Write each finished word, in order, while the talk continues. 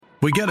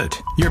We get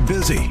it. You're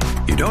busy.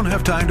 You don't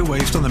have time to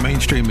waste on the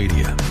mainstream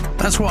media.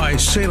 That's why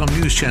Salem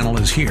News Channel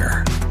is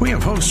here. We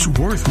have hosts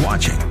worth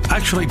watching,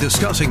 actually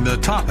discussing the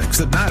topics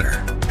that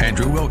matter.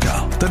 Andrew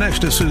Wilkow,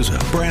 Dinesh D'Souza,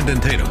 Brandon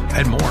Tatum,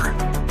 and more.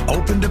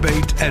 Open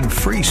debate and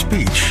free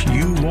speech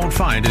you won't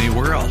find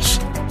anywhere else.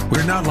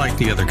 We're not like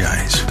the other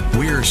guys.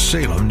 We're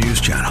Salem News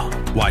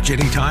Channel. Watch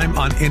anytime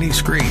on any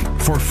screen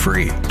for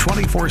free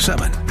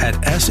 24/7 at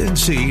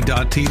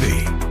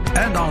snc.tv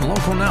and on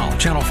Local Now,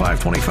 Channel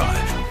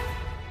 525.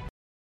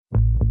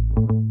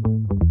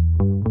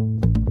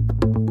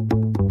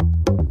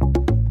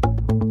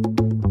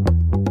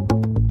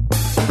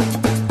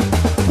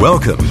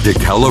 Welcome to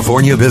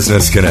California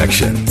Business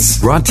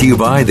Connections, brought to you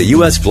by the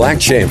U.S. Black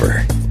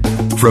Chamber.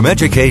 From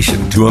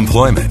education to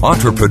employment,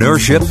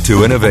 entrepreneurship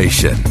to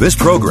innovation, this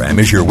program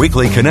is your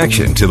weekly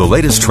connection to the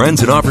latest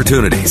trends and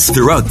opportunities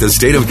throughout the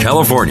state of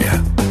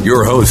California.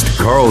 Your host,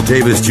 Carl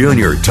Davis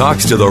Jr.,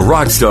 talks to the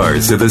rock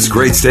stars of this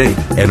great state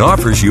and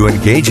offers you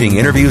engaging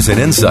interviews and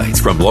insights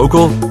from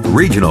local,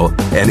 regional,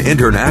 and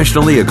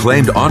internationally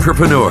acclaimed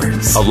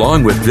entrepreneurs,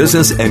 along with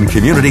business and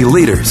community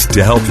leaders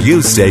to help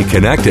you stay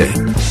connected.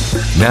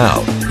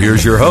 Now,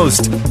 here's your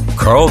host,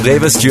 Carl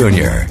Davis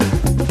Jr.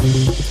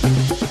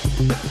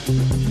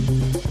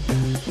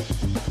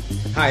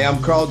 Hi,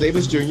 I'm Carl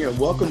Davis Jr., and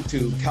welcome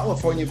to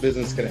California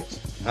Business Connection.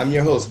 I'm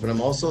your host, but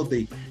I'm also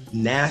the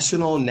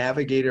National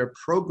Navigator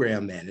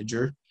Program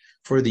Manager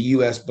for the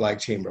U.S. Black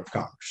Chamber of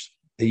Commerce.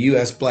 The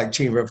U.S. Black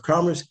Chamber of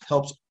Commerce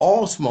helps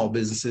all small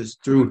businesses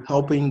through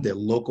helping the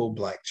local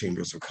Black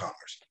Chambers of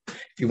Commerce.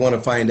 If you want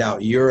to find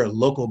out your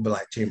local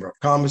Black Chamber of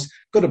Commerce,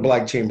 go to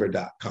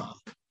blackchamber.com.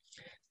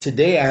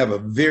 Today, I have a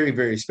very,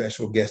 very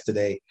special guest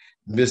today,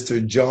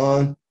 Mr.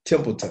 John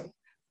Templeton,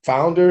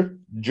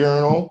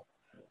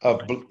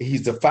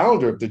 he's the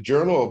founder of the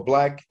Journal of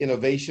Black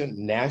Innovation,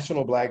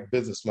 National Black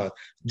Business Month.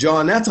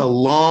 John, that's a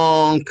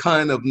long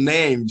kind of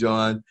name,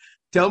 John.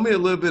 Tell me a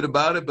little bit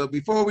about it. But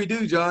before we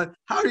do, John,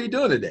 how are you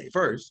doing today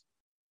first?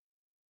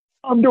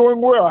 I'm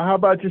doing well. How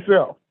about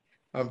yourself?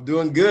 I'm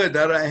doing good.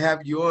 Now that I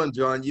have you on,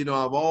 John, you know,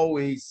 I've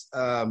always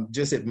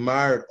just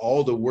admired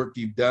all the work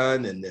you've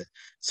done, and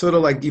sort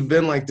of like you've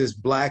been like this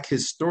Black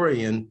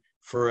historian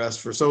for us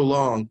for so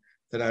long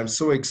that I'm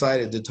so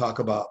excited to talk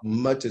about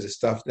much of the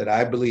stuff that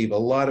I believe a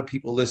lot of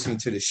people listening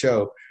to the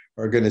show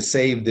are going to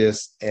save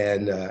this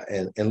and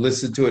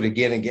listen to it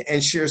again and again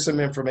and share some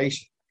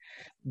information.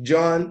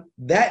 John,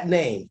 that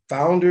name,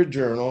 the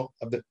Journal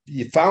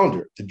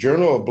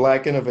of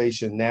Black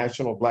Innovation,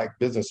 National Black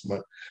Business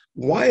Month,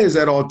 why is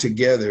that all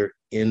together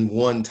in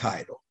one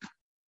title?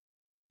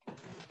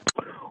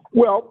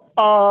 Well,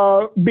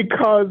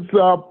 because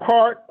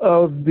part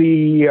of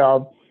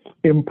the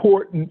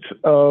importance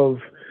of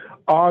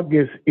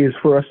August is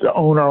for us to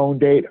own our own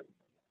data.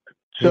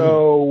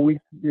 So we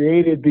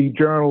created the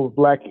Journal of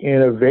Black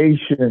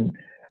Innovation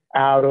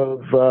out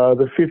of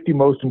the 50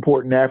 most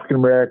important African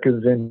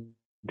Americans in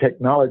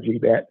technology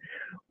that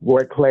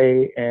Roy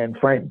Clay and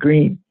Frank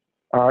Green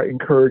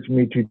encouraged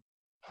me to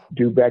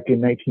do back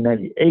in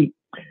 1998.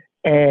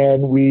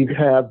 And we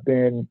have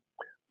been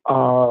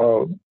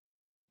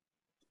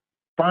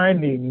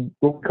finding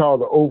what we call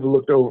the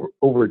overlooked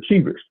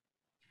overachievers.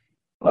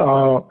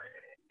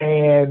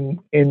 And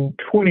in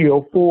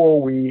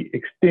 2004, we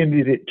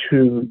extended it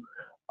to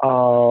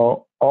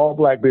all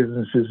Black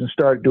businesses and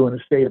started doing the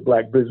State of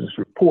Black Business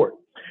Report.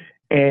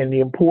 And the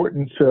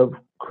importance of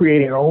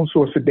creating our own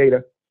source of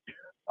data,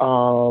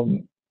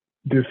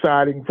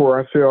 deciding for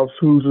ourselves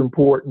who's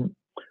important,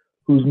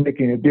 who's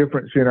making a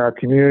difference in our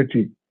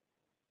community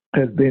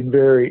has been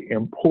very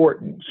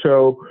important.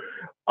 So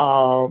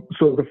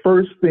the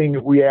first thing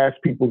that we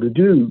ask people to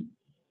do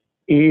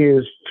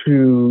is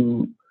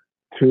to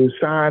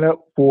sign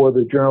up for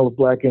the Journal of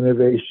Black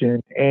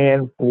Innovation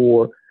and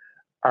for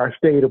our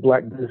State of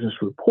Black Business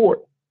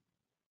Report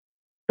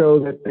so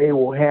that they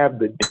will have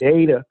the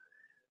data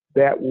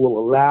that will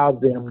allow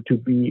them to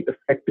be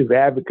effective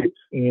advocates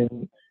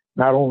in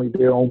not only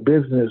their own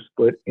business,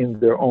 but in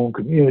their own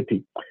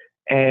community.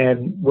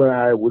 And when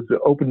I was the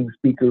opening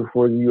speaker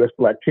for the U.S.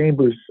 Black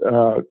Chambers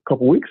a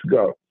couple weeks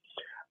ago,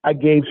 I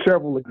gave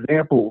several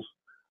examples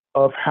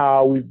of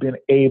how we've been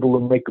able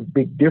to make a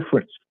big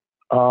difference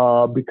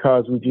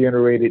because we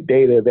generated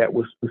data that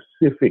was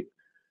specific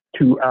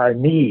to our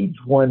needs.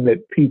 One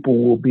that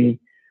people will be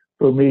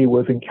familiar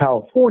with in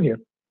California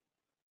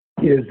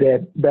is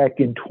that back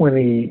in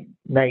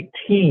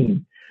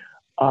 2019,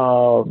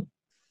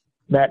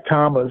 Matt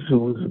Thomas, who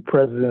was the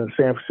president of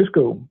San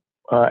Francisco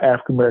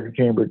African American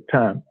Chamber at the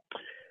time,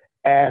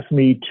 asked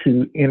me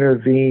to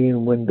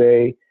intervene when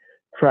they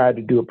tried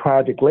to do a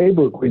project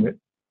labor agreement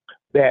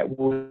that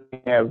would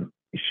have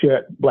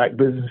shut Black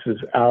businesses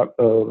out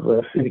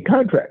of city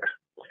contracts.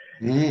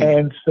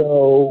 And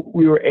so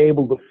we were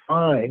able to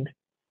find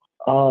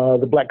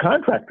the Black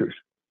contractors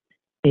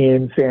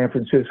in San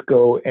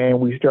Francisco, and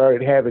we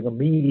started having a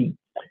meeting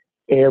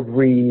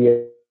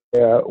every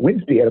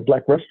Wednesday at a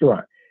Black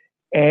restaurant.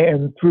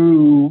 And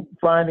through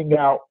finding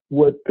out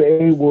what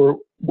they were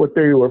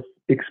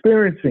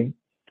experiencing,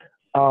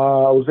 I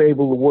was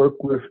able to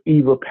work with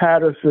Eva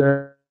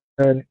Patterson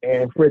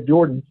and Fred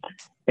Jordan,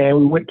 and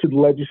we went to the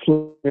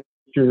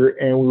legislature,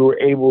 and we were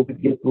able to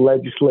get the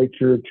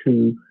legislature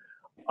to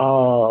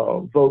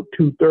vote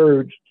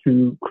 2/3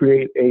 to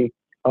create a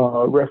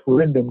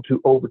referendum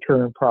to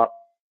overturn Prop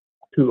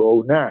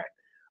 209.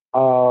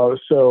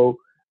 So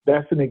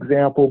that's an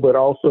example, but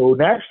also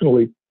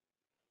nationally,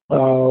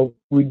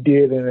 we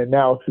did an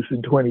analysis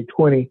in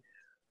 2020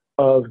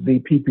 of the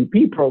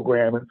PPP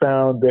program and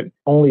found that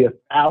only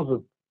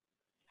 1,000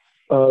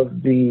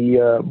 of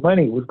the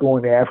money was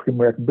going to African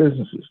American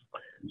businesses.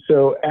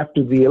 So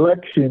after the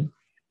election,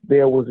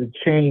 there was a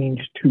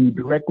change to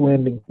direct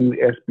lending through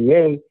the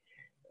SBA,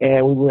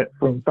 and we went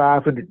from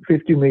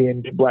 $550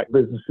 million to black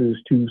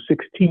businesses to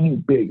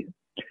 $16 billion.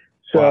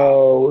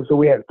 So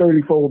we had a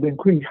 30-fold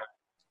increase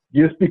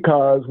just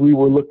because we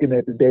were looking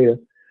at the data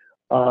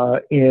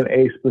in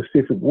a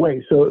specific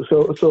way. So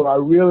I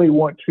really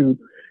want to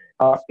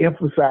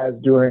emphasize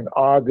during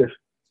August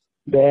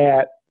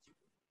that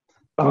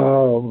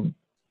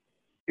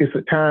it's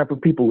a time for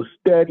people to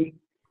study,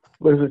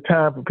 but it's a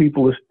time for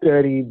people to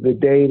study the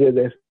data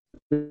that's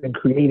been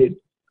created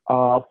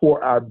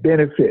for our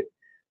benefit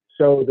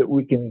so that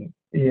we can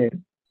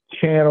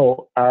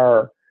channel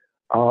our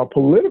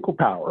political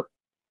power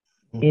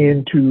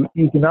into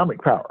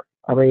economic power.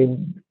 I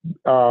mean,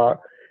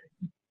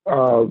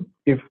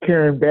 if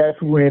Karen Bass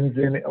wins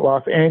in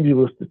Los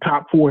Angeles, the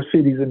top 4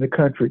 cities in the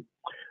country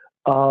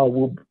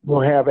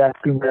will have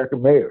African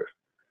American mayors.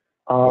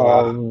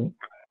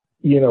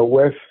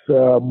 Wes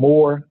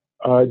Moore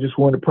just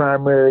won the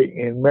primary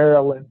in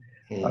Maryland.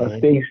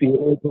 Stacey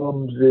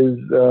Abrams is,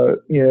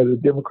 the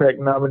Democratic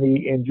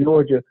nominee in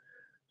Georgia.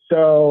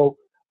 So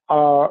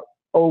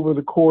over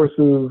the course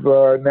of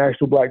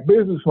National Black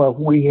Business Month,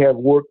 we have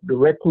worked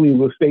directly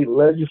with state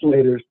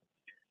legislators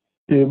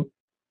to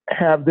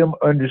have them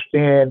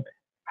understand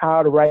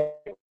how to write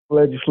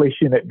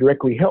legislation that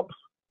directly helps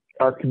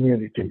our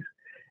communities.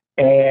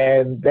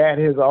 And that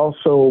has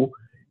also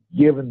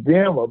given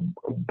them a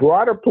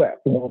broader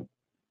platform.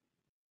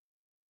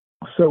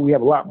 So we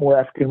have a lot more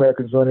African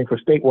Americans running for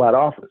statewide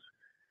office.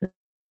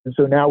 And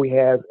so now we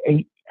have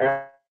 8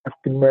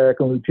 African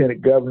American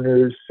lieutenant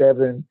governors,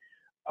 7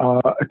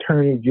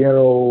 attorney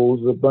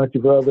generals, a bunch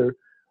of other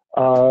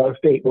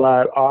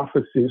statewide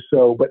offices.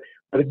 So, but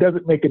it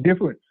doesn't make a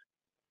difference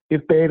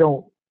if they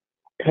don't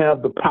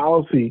have the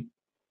policy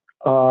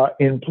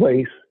in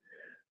place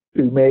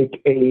to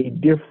make a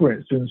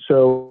difference. And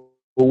so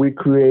we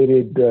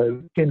created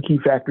 10 key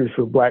factors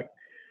for Black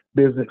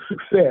business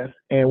success,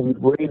 and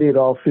we've rated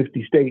all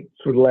 50 states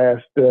for the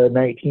last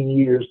 19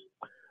 years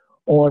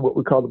on what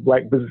we call the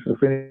Black Business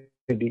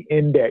Affinity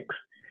Index.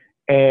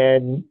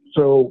 And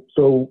so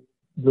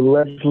the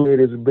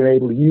legislators have been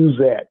able to use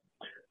that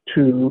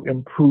to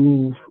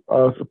improve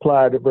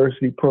supplier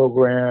diversity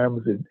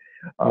programs and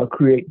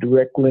create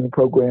direct lending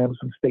programs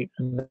in states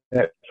and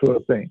that sort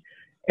of thing.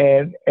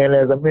 And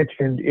as I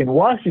mentioned in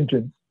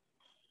Washington,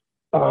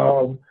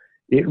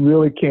 it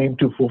really came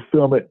to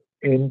fulfillment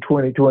in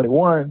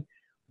 2021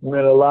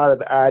 when a lot of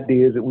the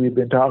ideas that we've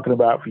been talking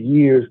about for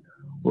years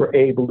were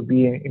able to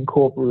be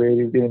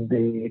incorporated in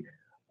the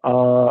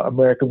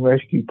American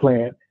Rescue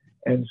Plan.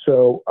 And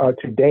so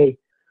today,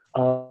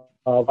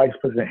 Vice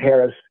President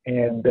Harris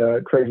and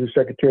Treasury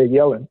Secretary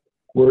Yellen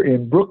were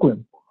in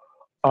Brooklyn,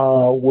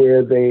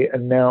 where they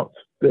announced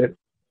that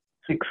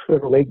 6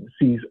 federal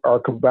agencies are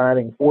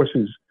combining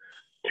forces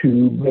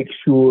to make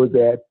sure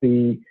that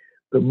the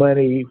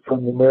money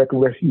from the American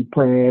Rescue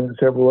Plan and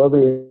several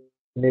other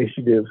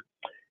initiatives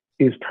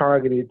is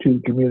targeted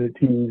to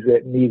communities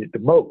that need it the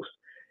most.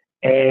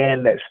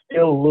 And that's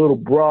still a little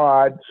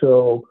broad,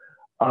 so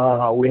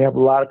we have a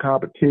lot of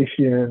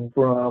competition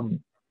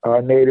from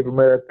Native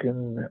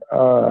American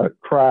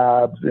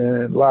tribes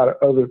and a lot of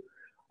other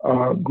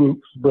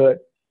groups. But,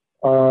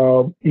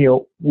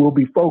 we'll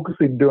be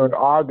focusing during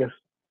August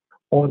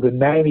on the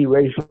 90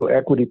 racial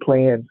equity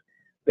plans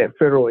that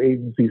federal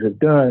agencies have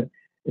done,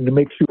 and to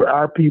make sure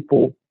our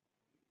people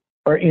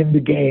are in the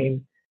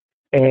game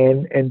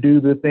and do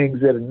the things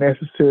that are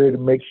necessary to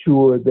make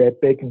sure that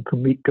they can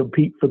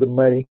compete for the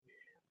money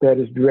that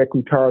is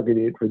directly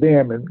targeted for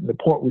them. And the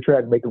point we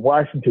try to make in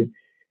Washington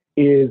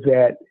is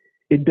that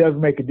it does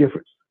make a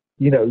difference.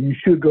 You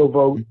should go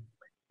vote,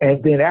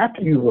 and then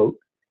after you vote,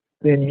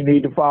 then you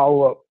need to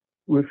follow up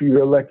with your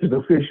elected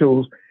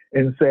officials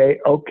and say,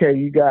 okay,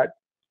 you got,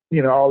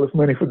 all this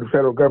money from the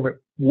federal government.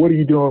 What are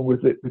you doing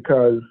with it?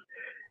 Because,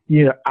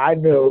 I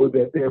know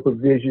that there are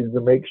provisions to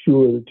make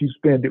sure that you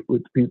spend it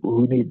with the people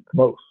who need it the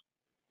most.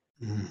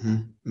 Mm-hmm.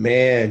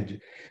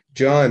 Man,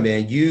 John,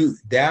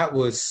 that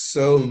was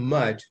so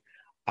much.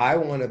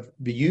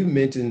 You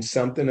mentioned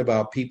something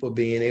about people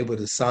being able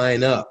to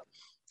sign up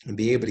and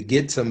be able to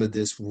get some of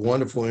this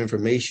wonderful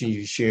information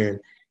you're sharing.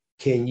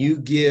 Can you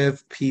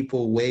give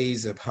people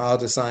ways of how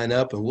to sign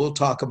up? And we'll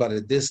talk about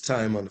it this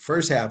time on the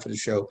first half of the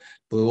show,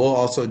 but we'll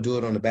also do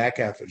it on the back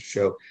half of the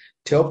show.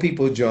 Tell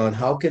people, John,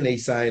 how can they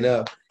sign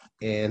up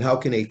and how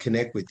can they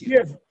connect with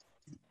you?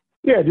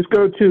 Yeah, just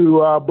go to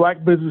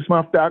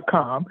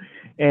blackbusinessmonth.com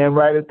And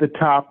right at the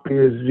top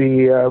is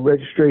the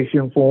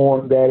registration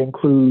form that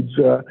includes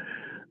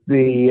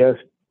the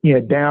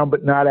Down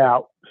But Not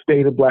Out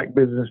State of Black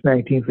Business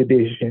 19th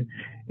edition,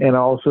 and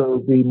also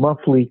the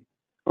monthly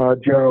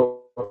journal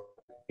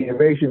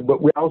Innovation.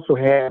 But we also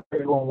have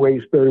 31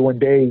 Ways, 31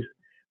 Days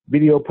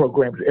video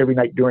programs every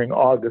night during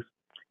August.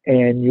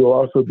 And you'll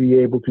also be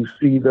able to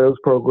see those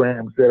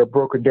programs that are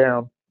broken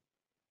down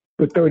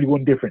for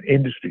 31 different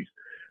industries.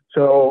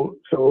 So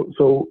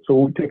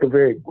we take a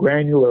very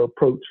granular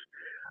approach.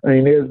 I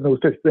mean, there's no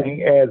such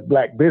thing as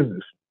Black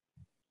business.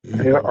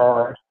 There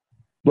are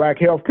Black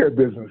healthcare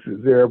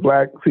businesses, there are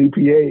Black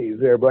CPAs,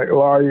 there are Black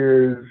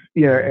lawyers,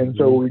 and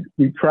so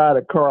we try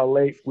to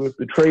correlate with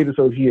the trade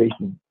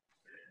association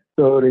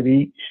so that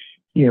each,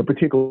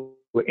 particular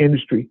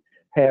industry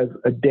has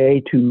a day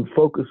to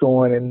focus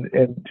on and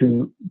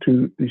to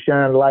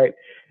shine a light.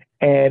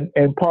 And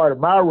part of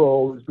my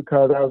role is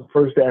because I was the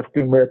first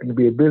African American to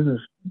be a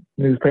business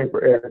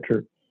newspaper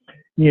editor.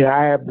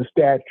 I have the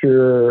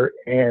stature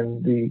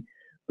and the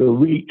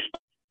reach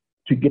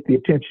to get the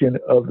attention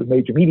of the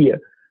major media.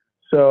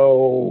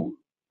 So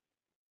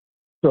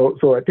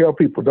I tell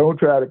people, don't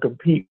try to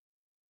compete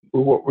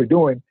with what we're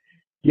doing.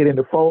 Get in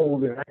the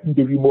fold, and I can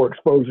give you more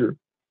exposure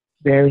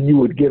than you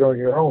would get on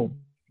your own.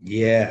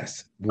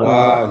 Yes.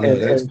 Wow.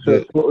 And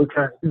so what we're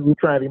trying to do, we're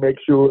trying to make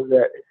sure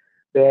that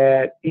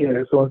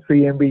it's on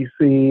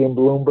CNBC and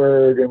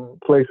Bloomberg and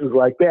places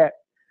like that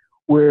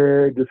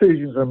where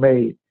decisions are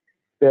made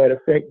that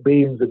affect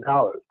billions of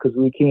dollars, because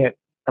we can't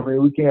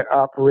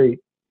operate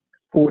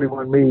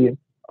 41 million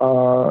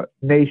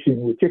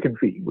nation with chicken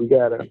feed. We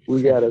gotta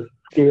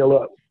scale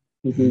up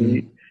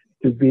to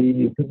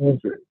be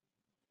commensurate.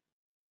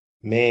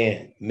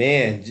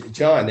 Man,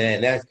 John,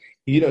 that's,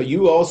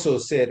 you also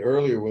said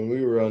earlier when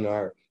we were on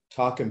our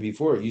talking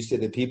before, you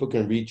said that people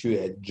can reach you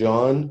at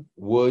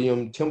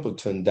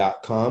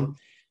johnwilliamtempleton.com.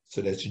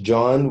 So that's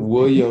John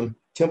William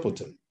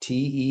Templeton,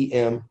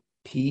 TEMPLETON,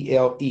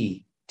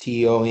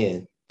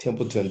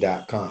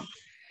 Templeton.com.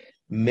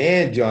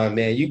 Man, John,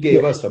 you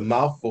gave us a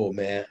mouthful,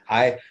 man.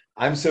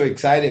 I'm so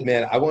excited,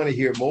 man. I want to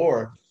hear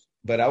more,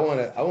 but I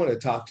want to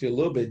talk to you a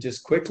little bit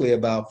just quickly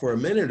for a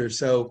minute or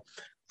so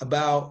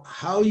about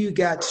how you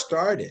got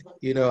started.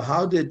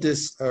 How did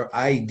this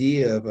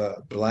idea of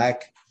a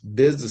Black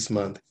Business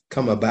Month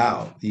come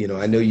about?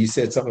 I know you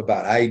said something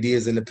about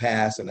ideas in the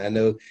past, and I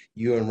know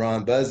you and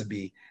Ron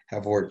Busby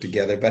have worked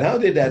together, but how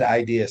did that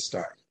idea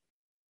start?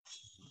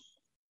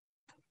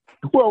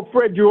 Well,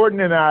 Fred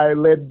Jordan and I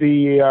led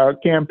the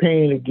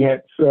campaign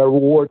against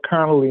Ward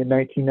Connolly in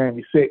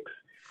 1996.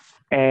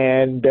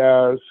 And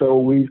so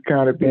we've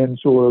kind of been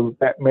sort of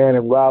Batman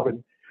and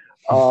Robin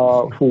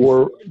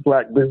for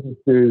Black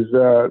businesses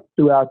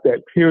throughout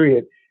that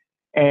period.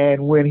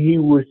 And when he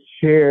was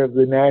chair of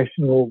the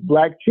National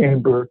Black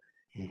Chamber,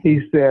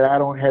 he said, I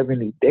don't have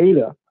any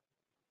data.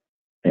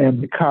 And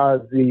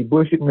because the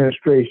Bush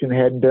administration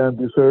hadn't done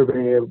the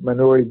survey of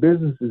minority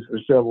businesses for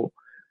several,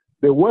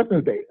 there was no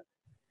data.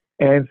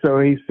 And so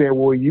he said,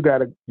 well, you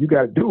gotta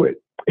do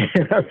it.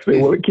 And I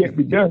said, well, it can't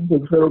be done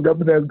because the federal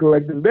government has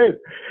collected data.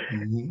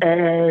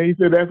 And he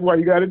said, that's why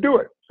you got to do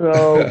it.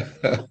 So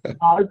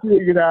I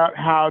figured out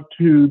how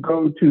to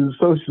go to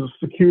Social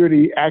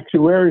Security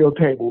actuarial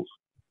tables,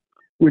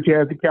 which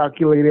has to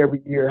calculate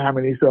every year how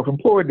many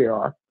self-employed there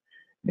are,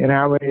 and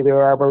how many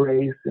there are by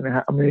race, and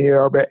how many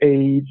there are by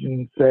age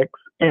and sex,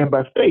 and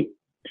by state.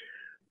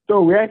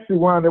 So we actually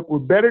wound up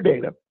with better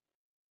data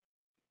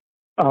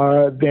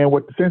than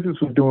what the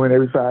census was doing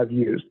every 5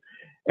 years.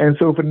 And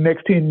so for the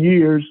next 10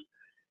 years,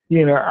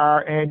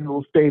 our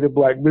annual State of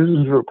Black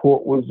Business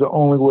report was the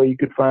only way you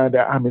could find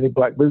out how many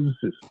Black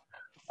businesses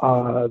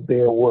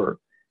there were.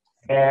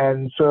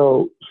 And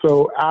so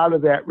out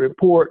of that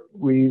report,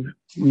 we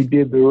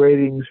did the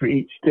ratings for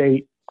each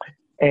state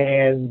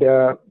and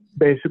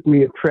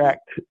basically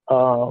tracked,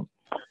 top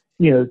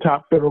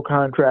federal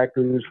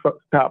contractors,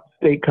 top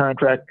state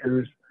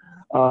contractors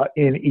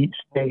in each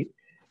state,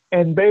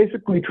 and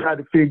basically try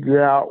to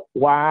figure out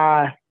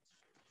why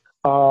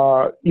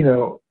the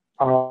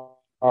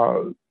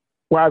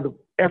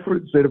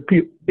efforts that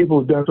people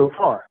have done so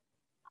far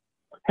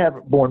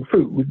haven't borne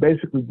fruit. We've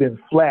basically been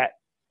flat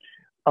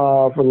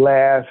for the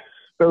last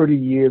 30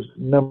 years.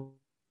 Number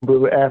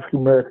of African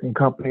American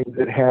companies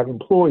that have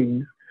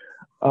employees,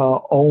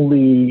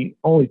 only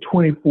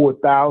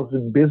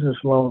 24,000 business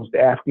loans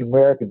to African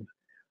Americans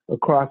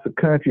across the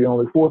country,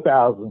 only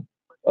 4,000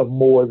 of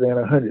more than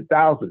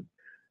 100,000.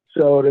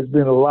 So there's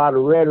been a lot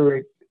of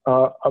rhetoric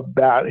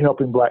about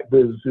helping Black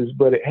businesses,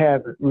 but it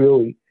hasn't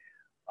really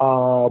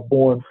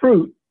borne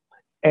fruit.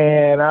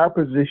 And our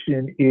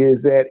position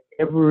is that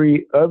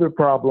every other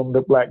problem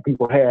that Black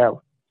people have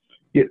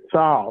gets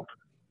solved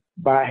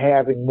by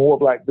having more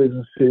Black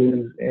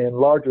businesses and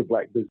larger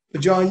Black businesses.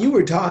 But John, you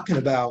were talking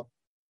about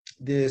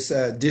this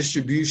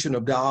distribution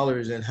of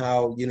dollars and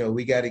how,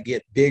 we got to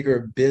get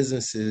bigger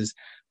businesses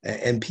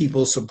and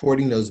people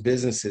supporting those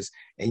businesses.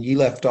 And you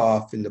left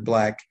off in the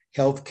Black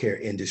healthcare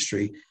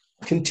industry.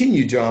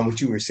 Continue, John, what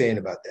you were saying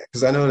about that,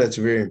 because I know that's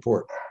very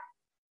important.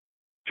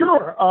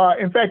 Sure.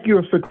 In fact,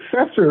 your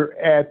successor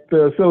at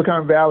the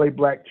Silicon Valley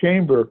Black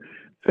Chamber,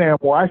 Sam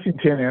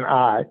Washington, and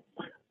I,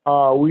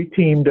 we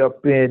teamed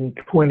up in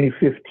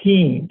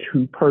 2015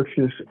 to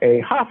purchase a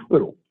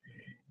hospital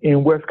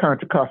in West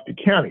Contra Costa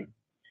County.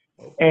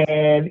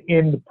 And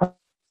in the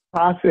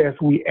process,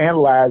 we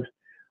analyzed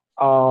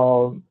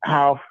how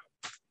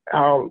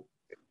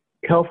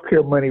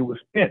healthcare money was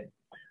spent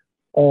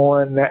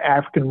on the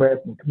African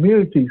American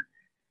communities,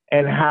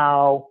 and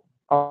how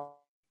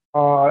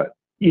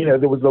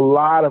there was a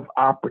lot of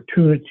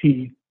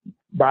opportunity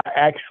by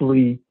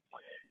actually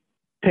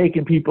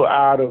taking people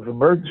out of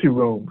emergency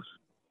rooms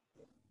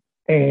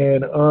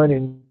and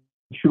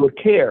uninsured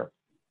care,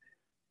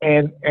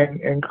 and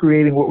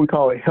creating what we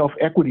call a health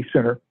equity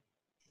center,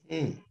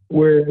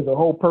 where the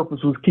whole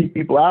purpose was keep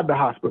people out of the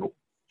hospital,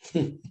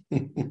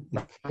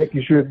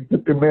 making sure they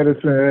took their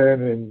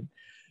medicine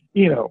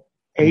and,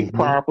 ate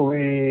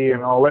properly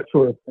and all that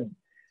sort of thing.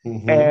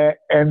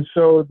 And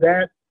so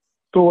that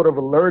sort of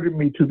alerted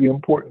me to the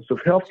importance of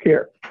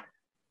healthcare.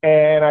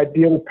 And I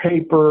did a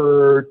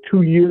paper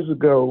 2 years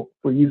ago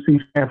for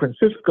UC San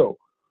Francisco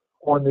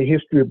on the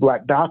history of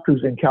Black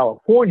doctors in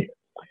California.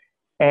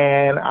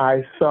 And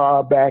I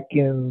saw back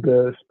in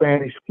the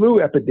Spanish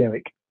flu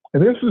epidemic,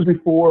 and this was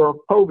before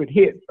COVID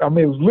hit. I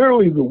mean, it was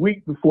literally the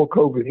week before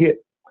COVID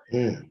hit.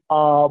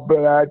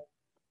 But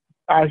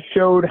I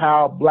showed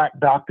how Black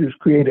doctors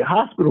created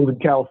hospitals in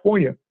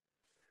California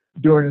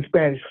during the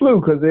Spanish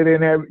flu, because they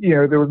didn't have,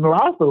 there was no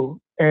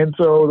hospital. And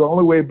so the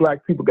only way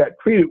Black people got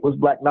treated was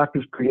Black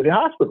doctors created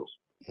hospitals.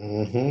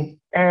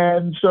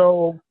 And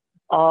so,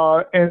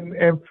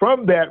 and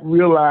from that,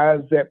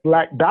 realized that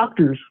Black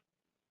doctors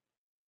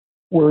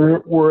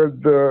were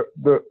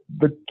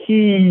the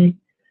key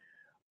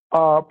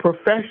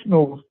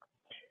professionals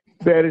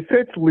that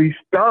essentially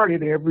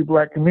started every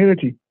Black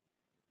community,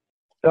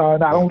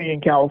 not only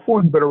in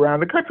California, but around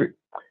the country.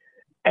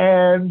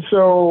 And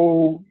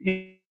so,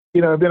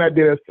 then I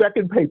did a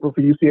second paper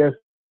for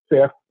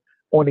UCSF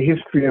on the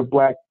history of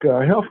Black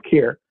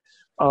healthcare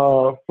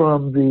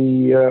from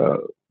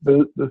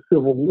the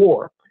Civil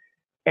War.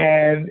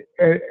 And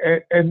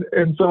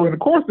so in the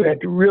course of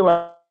that, you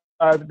realize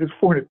that there's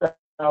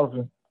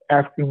 400,000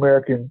 African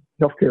American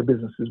healthcare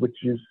businesses,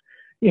 which is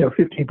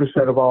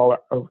 15% of all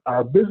of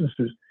our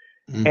businesses.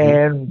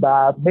 And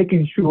by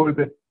making sure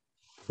that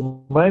the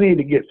money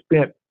that gets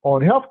spent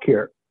on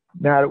healthcare,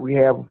 now that we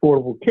have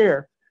affordable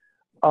care,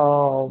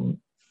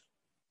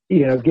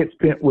 get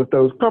spent with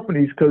those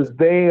companies, because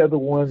they are the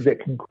ones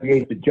that can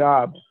create the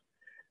jobs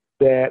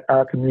that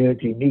our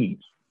community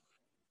needs.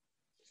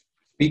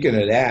 Speaking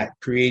of that,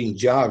 creating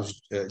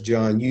jobs,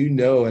 John,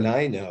 and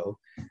I know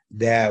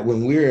that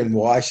when we're in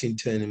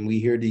Washington and we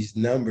hear these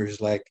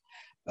numbers like,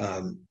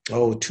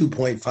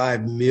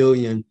 2.5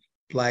 million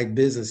Black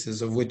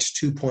businesses, of which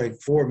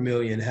 2.4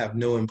 million have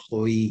no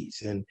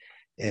employees. And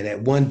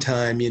at one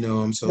time,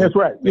 so that's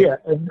right. Yeah.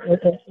 And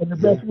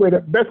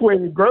the best way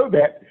to grow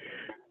that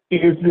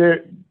is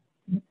to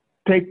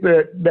take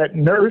that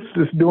nurse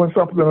that's doing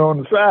something on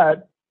the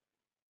side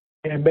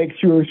and make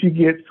sure she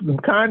gets some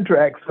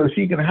contracts so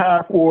she can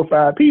hire 4 or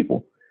 5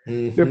 people.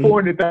 There are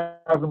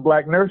 400,000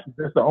 Black nurses.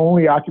 That's the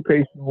only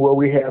occupation where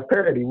we have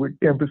parity with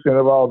 10%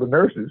 of all the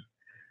nurses,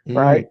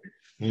 right?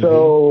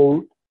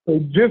 So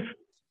just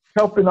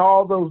helping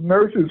all those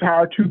nurses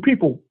hire 2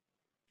 people,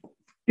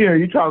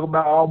 you're talking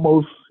about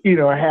almost,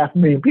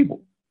 500,000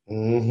 people.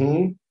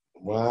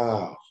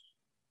 Wow.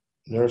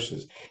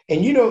 Nurses.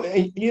 And,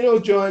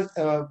 John,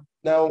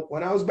 now,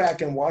 when I was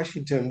back in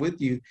Washington with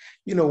you,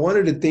 one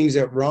of the things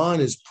that Ron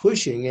is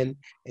pushing, and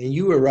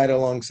you were right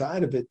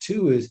alongside of it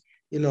too, is,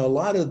 a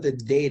lot of the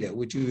data,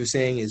 which you were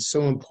saying is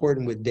so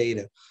important with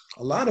data.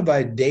 A lot of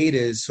our data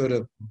is sort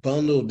of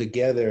bundled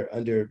together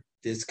under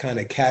this kind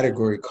of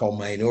category called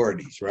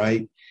minorities,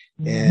 right?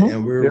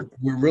 And we're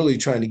really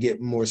trying to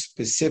get more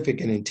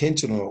specific and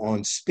intentional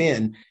on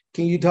spend.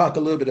 Can you talk a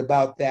little bit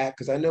about that?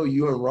 Because I know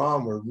you and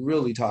Ron were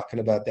really talking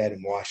about that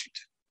in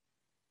Washington.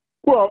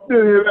 Well,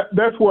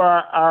 that's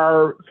why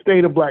our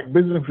State of Black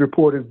Business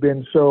report has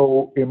been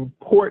so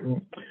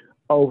important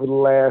over the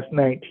last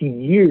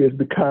 19 years,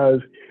 because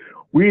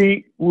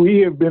we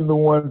have been the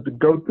ones to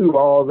go through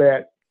all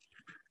that,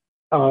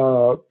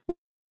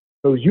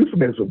 those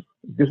euphemisms,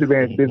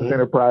 disadvantaged business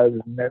enterprises,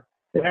 and that,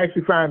 and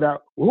actually find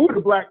out who are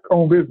the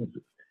Black-owned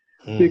businesses.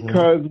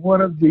 Because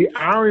one of the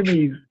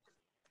ironies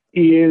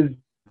is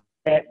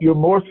that your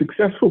more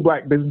successful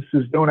Black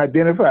businesses don't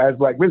identify as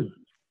Black businesses.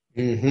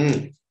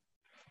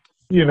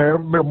 They're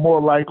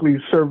more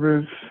likely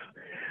service,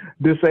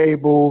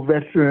 disabled,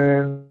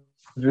 veterans,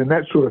 and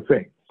that sort of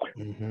thing.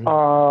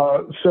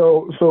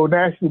 So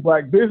National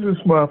Black Business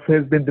Month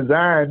has been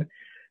designed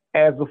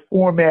as a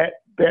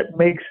format that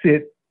makes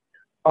it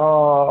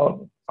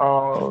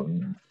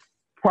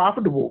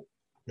profitable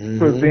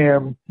for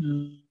them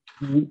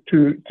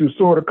to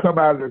sort of come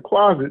out of the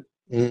closet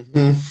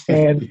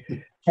and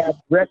have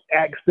direct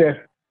access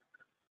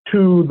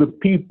to the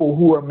people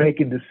who are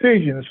making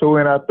decisions. So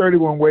in our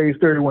 31 Ways,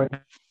 31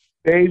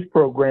 Days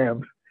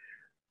programs,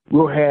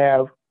 we'll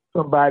have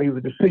somebody who's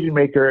a decision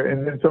maker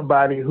and then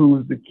somebody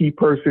who's the key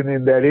person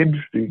in that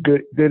industry.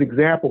 Good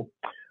example.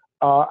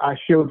 I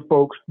showed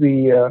folks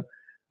the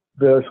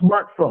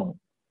smartphone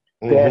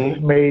that's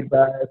made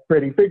by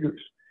Freddie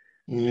Figures.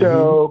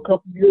 So a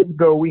couple of years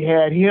ago, we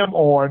had him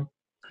on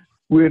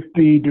with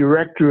the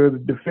director of the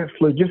Defense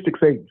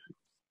Logistics Agency,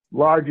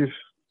 largest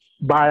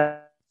buyer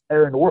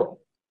in the world,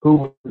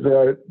 who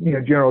was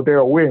General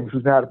Darrell Williams,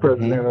 who's now the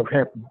president of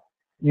Hampton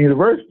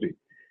University.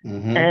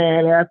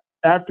 And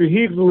after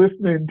he's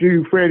listening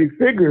to Freddie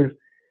Figures,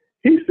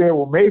 he said,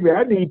 well, maybe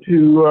I need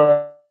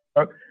to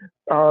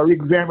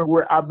examine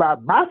where I buy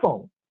my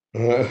phone.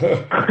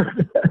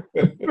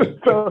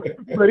 So,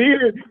 but he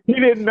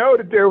didn't know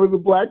that there was a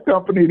black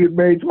company that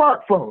made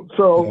smartphones.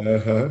 So,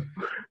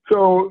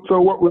 so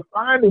what we're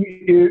finding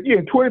is,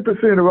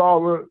 20% of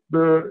all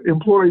the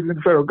employees in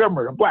the federal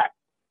government are black.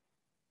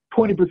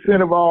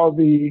 20% of all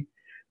the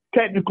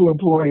technical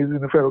employees in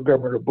the federal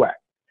government are black.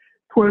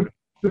 20%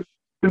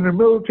 in the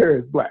military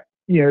is black.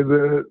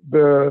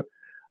 The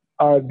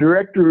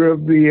director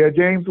of the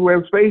James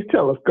Webb Space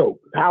Telescope,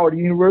 Howard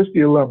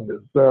University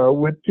alumnus,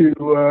 went to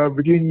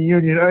Virginia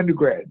Union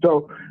undergrad.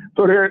 So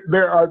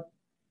there are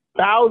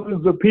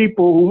thousands of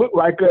people who look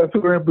like us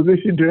who are in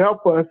position to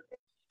help us,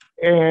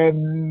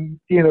 and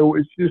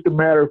it's just a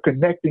matter of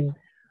connecting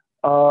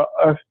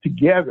us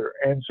together.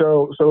 And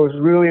so it's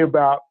really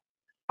about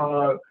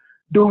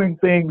doing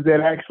things that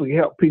actually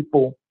help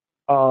people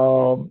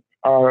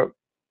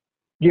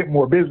get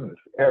more business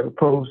as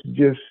opposed to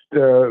just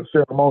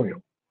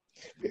ceremonial.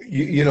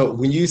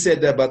 When you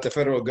said that about the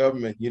federal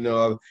government, I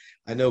know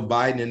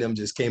Biden and them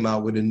just came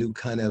out with a new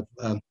kind of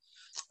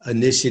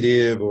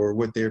initiative or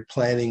what they're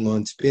planning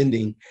on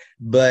spending.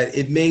 But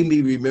it made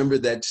me remember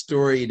that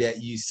story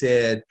that you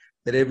said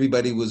that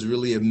everybody was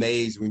really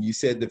amazed when you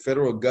said the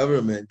federal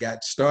government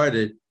got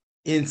started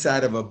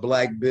inside of a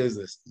black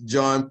business.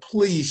 John,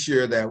 please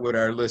share that with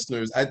our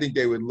listeners. I think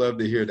they would love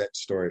to hear that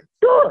story.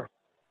 Sure.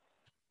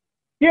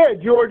 Yeah,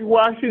 George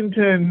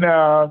Washington,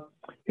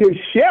 his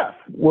chef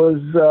was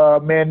a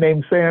man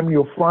named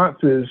Samuel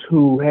Francis,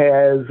 who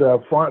has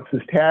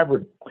Francis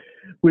Tavern,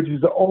 which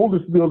is the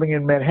oldest building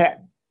in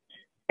Manhattan.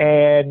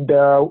 And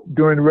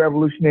during the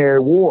Revolutionary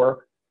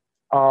War,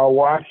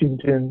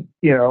 Washington,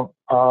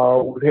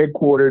 was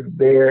headquartered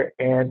there,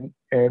 and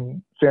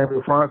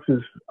Samuel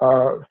Francis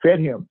fed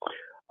him.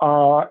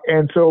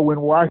 And so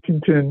when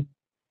Washington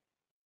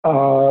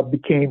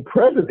became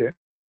president,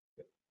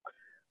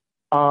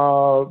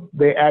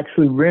 they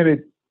actually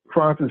rented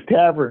Francis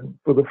Tavern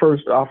for the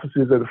first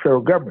offices of the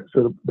federal government.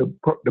 So the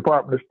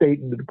Department of State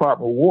and the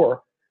Department of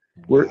War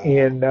were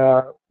in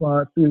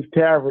Francis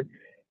Tavern.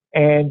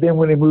 And then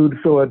when they moved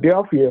to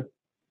Philadelphia,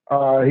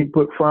 he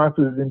put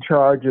Francis in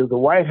charge of the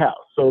White House.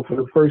 So for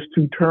the first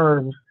two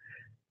terms,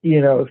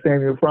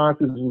 Samuel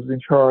Francis was in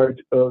charge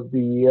of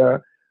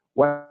the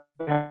White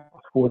House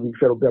for the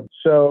federal government.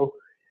 So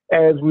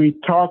as we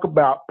talk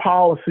about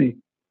policy,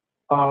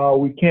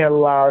 we can't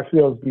allow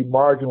ourselves to be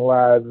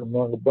marginalized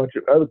among a bunch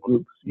of other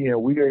groups.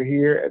 We are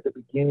here at the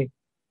beginning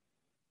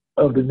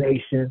of the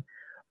nation.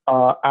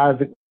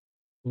 Isaac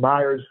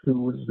Myers,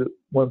 who was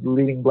one of the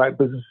leading black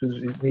businesses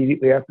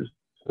immediately after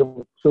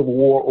the Civil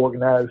War,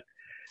 organized,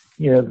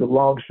 the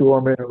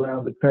longshoremen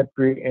around the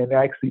country and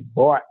actually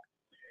bought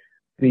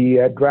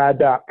the dry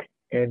dock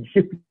and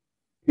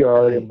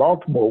shipyard in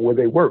Baltimore where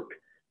they worked.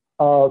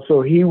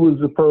 So he was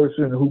the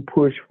person who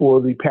pushed for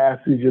the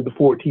passage of the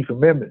 14th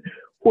Amendment.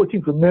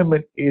 14th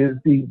Amendment is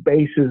the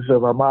basis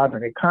of our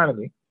modern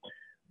economy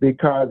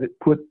because it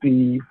put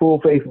the full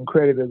faith and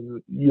credit of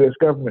the U.S.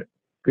 government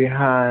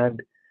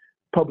behind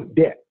public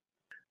debt.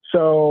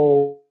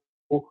 So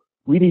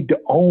we need to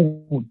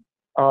own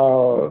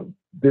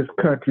this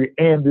country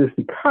and this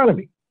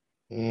economy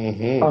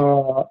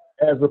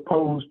as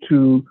opposed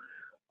to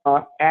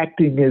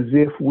acting as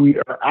if we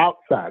are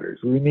outsiders.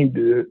 We need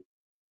to,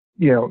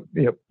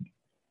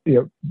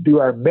 do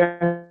our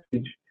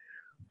message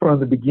from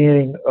the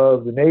beginning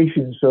of the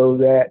nation so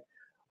that,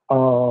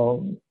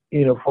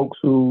 folks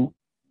who,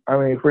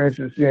 for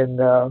instance, in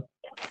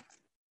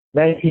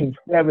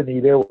 1970,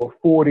 there were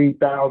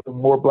 40,000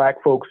 more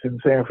black folks in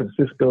San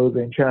Francisco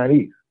than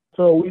Chinese.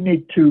 So we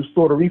need to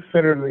sort of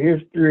recenter the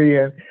history.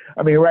 And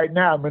right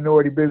now,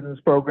 minority business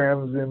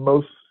programs in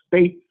most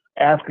states,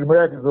 African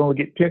Americans only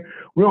get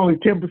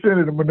 10%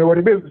 of the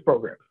minority business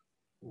programs.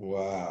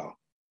 Wow.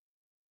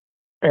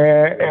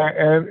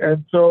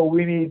 And so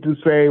we need to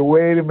say,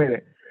 wait a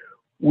minute,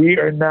 we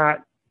are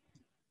not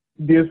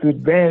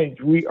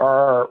disadvantaged. We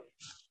are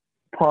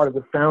part of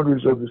the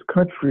founders of this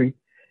country,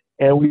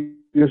 and we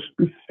are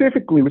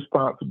specifically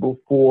responsible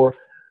for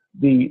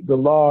the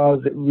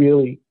laws that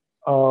really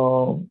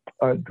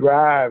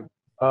drive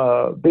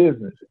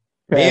business.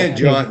 Man,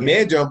 John,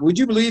 would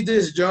you believe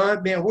this,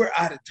 John? Man, we're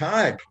out of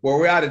time. Well,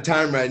 we're out of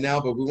time right now,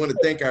 but we want to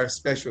thank our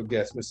special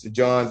guest, Mr.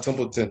 John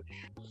Templeton.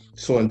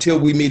 So until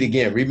we meet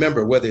again,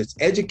 remember, whether it's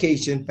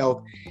education,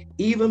 health,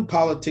 even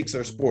politics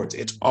or sports,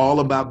 it's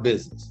all about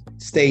business.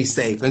 Stay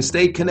safe and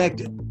stay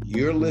connected.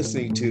 You're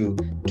listening to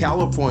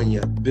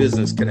California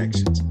Business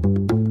Connections.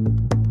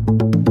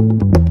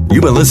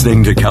 You've been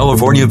listening to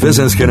California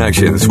Business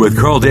Connections with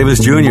Carl Davis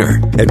Jr.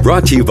 and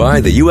brought to you by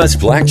the U.S.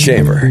 Black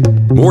Chamber.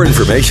 More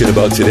information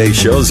about today's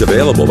show is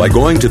available by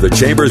going to the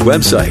Chamber's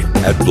website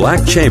at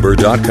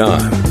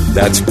blackchamber.com.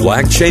 That's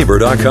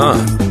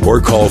blackchamber.com. Or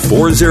call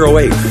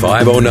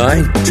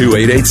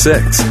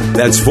 408-509-2886.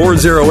 That's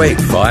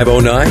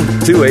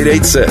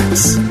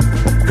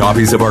 408-509-2886.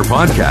 Copies of our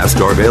podcast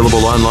are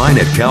available online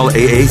at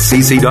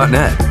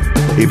calaacc.net.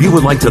 If you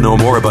would like to know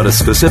more about a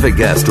specific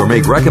guest or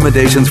make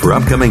recommendations for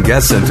upcoming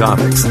guests and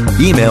topics,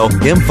 email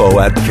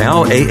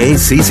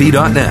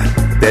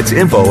info@calaacc.net. That's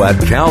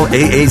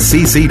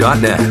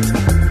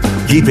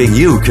info@calaacc.net. Keeping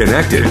you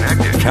connected.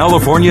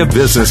 California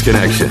Business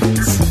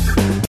Connections.